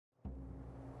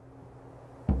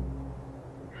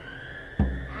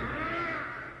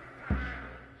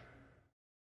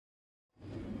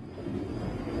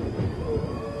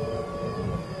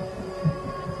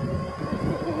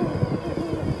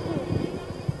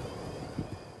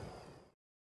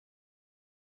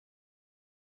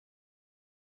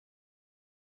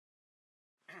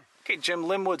Okay, Jim,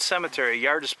 Limbwood Cemetery,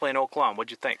 yard display in Oak Lawn. What'd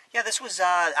you think? Yeah, this was,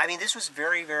 I mean, this was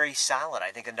very, very solid.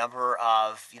 I think a number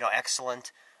of,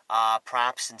 excellent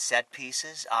props and set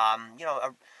pieces. A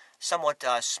somewhat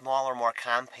smaller, more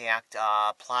compact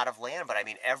plot of land, but I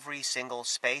mean, every single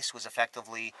space was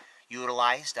effectively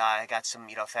utilized. I got some,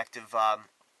 effective,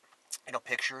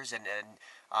 pictures and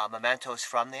mementos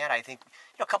from that. I think,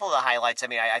 a couple of the highlights. I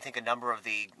mean, I think a number of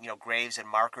the, graves and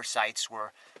marker sites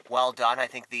were well done. I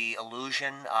think the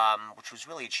illusion, which was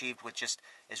really achieved with just,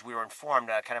 as we were informed,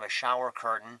 kind of a shower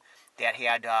curtain that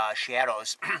had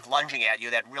shadows lunging at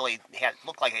you that really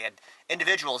looked like they had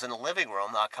individuals in the living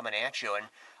room coming at you, and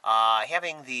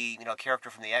having the character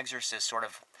from The Exorcist sort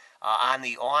of on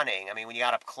the awning. I mean, when you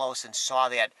got up close and saw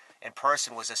that in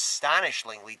person, was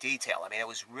astonishingly detailed. I mean, it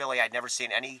was really, I'd never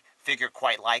seen any figure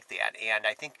quite like that. And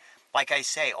I think, like I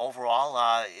say,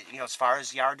 overall, as far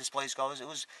as yard displays goes, it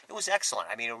was excellent.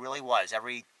 I mean, it really was.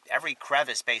 Every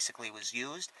crevice basically was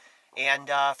used. And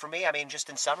for me, I mean, just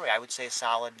in summary, I would say a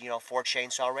solid, 4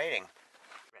 chainsaw rating.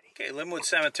 Okay, Limbwood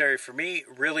Cemetery, for me,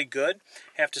 really good.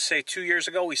 I have to say, 2 years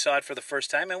ago, we saw it for the first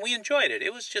time, and we enjoyed it.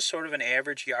 It was just sort of an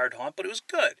average yard haunt, but it was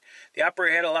good. The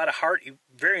operator had a lot of heart,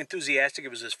 very enthusiastic. It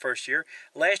was his first year.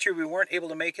 Last year, we weren't able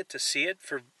to make it to see it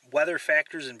for weather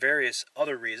factors and various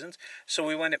other reasons, so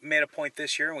we made a point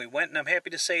this year, and we went, and I'm happy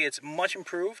to say it's much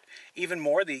improved, even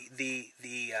more. The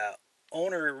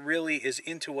owner really is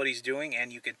into what he's doing,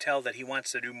 and you can tell that he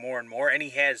wants to do more and more, and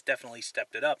he has definitely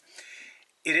stepped it up.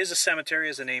 It is a cemetery,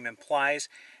 as the name implies.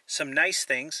 Some nice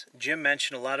things. Jim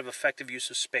mentioned a lot of effective use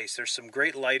of space. There's some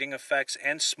great lighting effects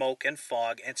and smoke and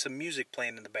fog and some music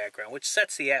playing in the background, which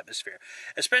sets the atmosphere,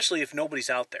 especially if nobody's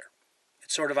out there.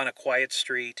 It's sort of on a quiet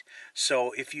street,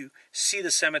 so if you see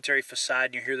the cemetery facade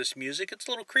and you hear this music, it's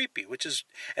a little creepy,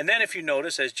 and then if you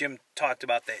notice, as Jim talked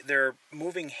about, they're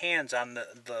moving hands on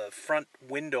the front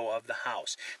window of the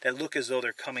house that look as though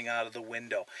they're coming out of the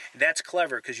window. That's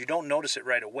clever because you don't notice it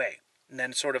right away. And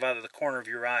then sort of out of the corner of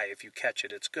your eye, if you catch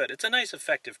it, it's good. It's a nice,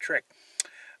 effective trick. A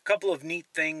couple of neat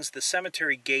things. The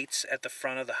cemetery gates at the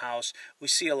front of the house. We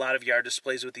see a lot of yard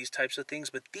displays with these types of things,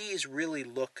 but these really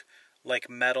look like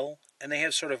metal, and they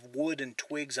have sort of wood and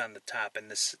twigs on the top,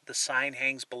 and the sign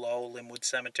hangs below Limbwood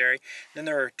Cemetery. Then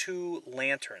there are 2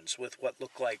 lanterns with what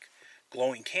look like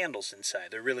glowing candles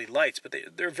inside. They're really lights, but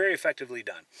they're very effectively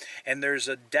done. And there's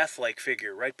a death-like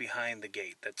figure right behind the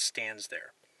gate that stands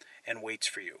there and waits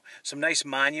for you. Some nice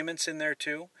monuments in there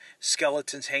too.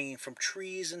 Skeletons hanging from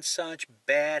trees and such,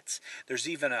 bats. There's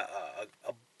even a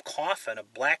coffin, a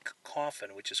black coffin,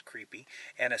 which is creepy,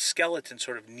 and a skeleton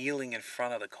sort of kneeling in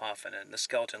front of the coffin, and the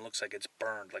skeleton looks like it's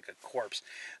burned, like a corpse.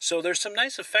 So there's some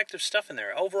nice effective stuff in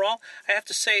there. Overall, I have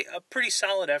to say, a pretty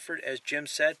solid effort, as Jim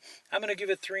said. I'm going to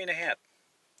give it 3.5.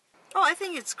 Oh, I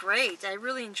think it's great. I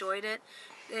really enjoyed it.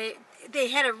 They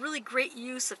had a really great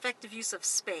effective use of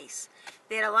space.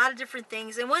 They had a lot of different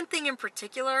things, and one thing in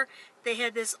particular, they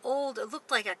had this old, it looked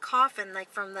like a coffin,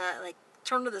 like from the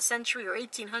turn of the century or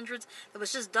 1800s, that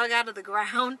was just dug out of the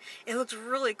ground. It looked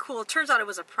really cool. It turns out it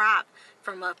was a prop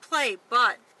from a play,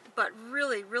 but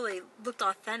really, really looked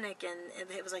authentic, and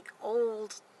it was like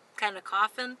old kind of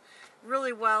coffin.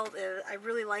 Really well. I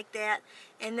really like that.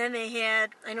 And then they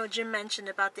had, I know Jim mentioned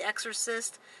about The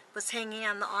Exorcist was hanging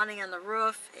on the awning on the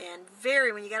roof, and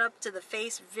when you got up to the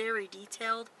face, very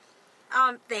detailed.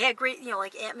 They had great,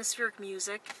 like atmospheric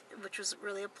music, which was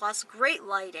really a plus. Great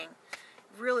lighting,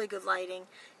 really good lighting,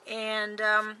 and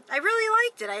I really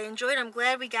liked it. I enjoyed it. I'm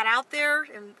glad we got out there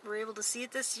and were able to see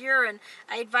it this year, and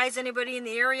I advise anybody in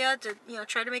the area to,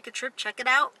 try to make a trip, check it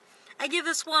out. I give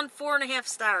this one 4.5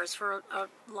 stars for a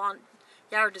lawn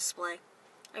yard display.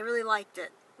 I really liked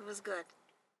it. It was good.